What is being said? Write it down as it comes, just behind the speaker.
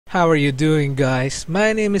How are you doing, guys?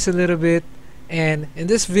 My name is a little bit, and in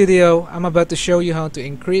this video I'm about to show you how to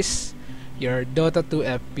increase your Dota 2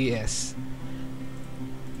 FPS.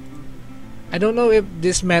 I don't know if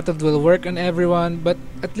this method will work on everyone, but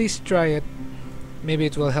at least try it. Maybe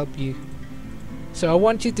it will help you. So I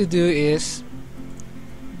want you to do is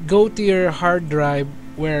go to your hard drive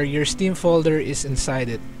where your Steam folder is inside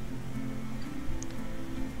it.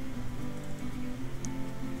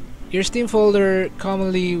 Your Steam folder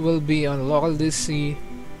commonly will be on local DC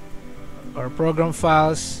or program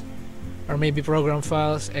files, or maybe program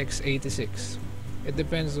files x86. It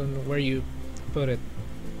depends on where you put it.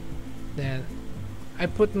 Then I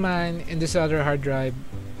put mine in this other hard drive,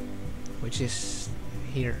 which is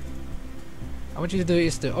here. I want you to do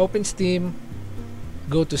is to open Steam,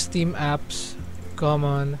 go to Steam Apps,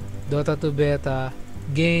 Common, Dota 2 Beta,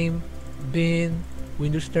 Game, Bin,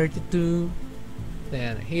 Windows 32.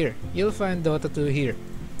 Then here, you'll find Dota 2 here.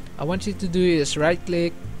 I want you to do is right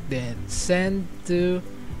click, then send to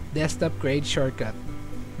desktop create shortcut.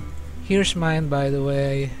 Here's mine, by the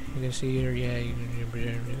way. You can see here, yeah.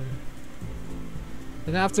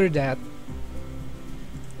 Then after that,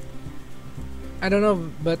 I don't know,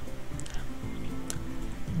 but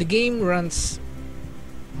the game runs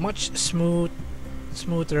much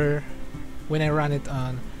smoother when I run it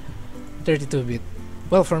on 32-bit.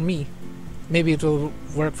 Well, for me, maybe it will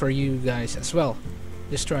work for you guys as well.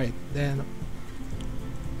 Just try it. Then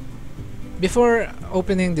before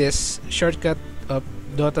opening this shortcut of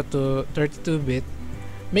Dota to 32-bit,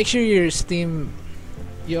 make sure your Steam,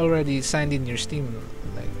 you already signed in your Steam,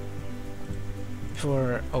 like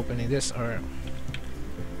before opening this, or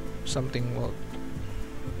something won't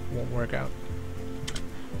work out.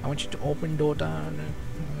 I want you to open Dota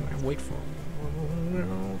and wait for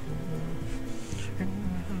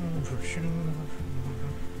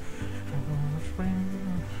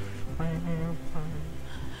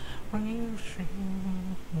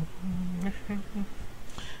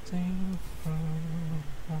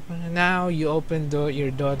now you open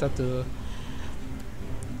your Dota to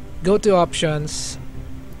go to options,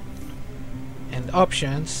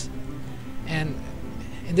 and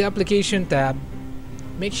in the application tab,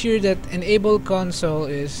 make sure that enable console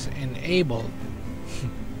is enabled.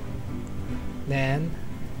 Then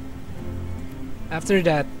after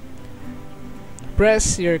that,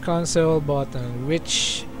 press your console button,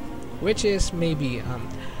 which is maybe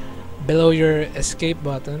below your escape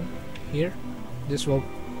button here. This will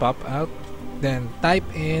pop out. Then type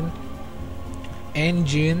in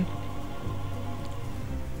engine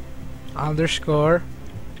underscore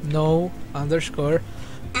no underscore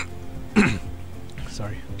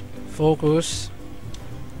sorry, focus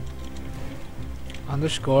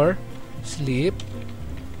underscore sleep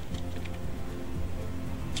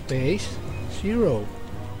space 0.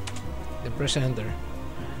 The press enter.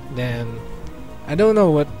 Then I don't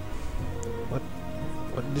know what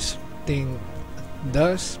this thing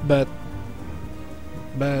does, but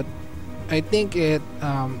I think it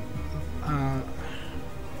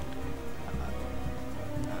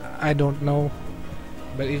I don't know,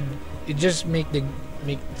 but it just makes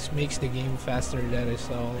the game faster. That is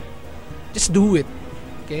all. Just do it,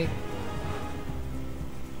 okay?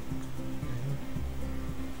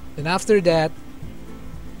 Then after that,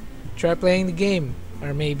 try playing the game,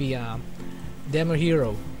 or maybe Demo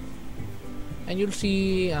Hero, and you'll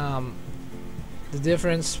see the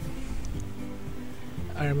difference,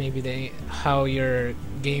 or maybe how your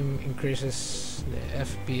game increases the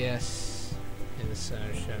FPS in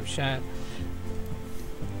shot.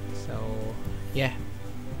 So yeah,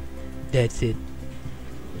 that's it.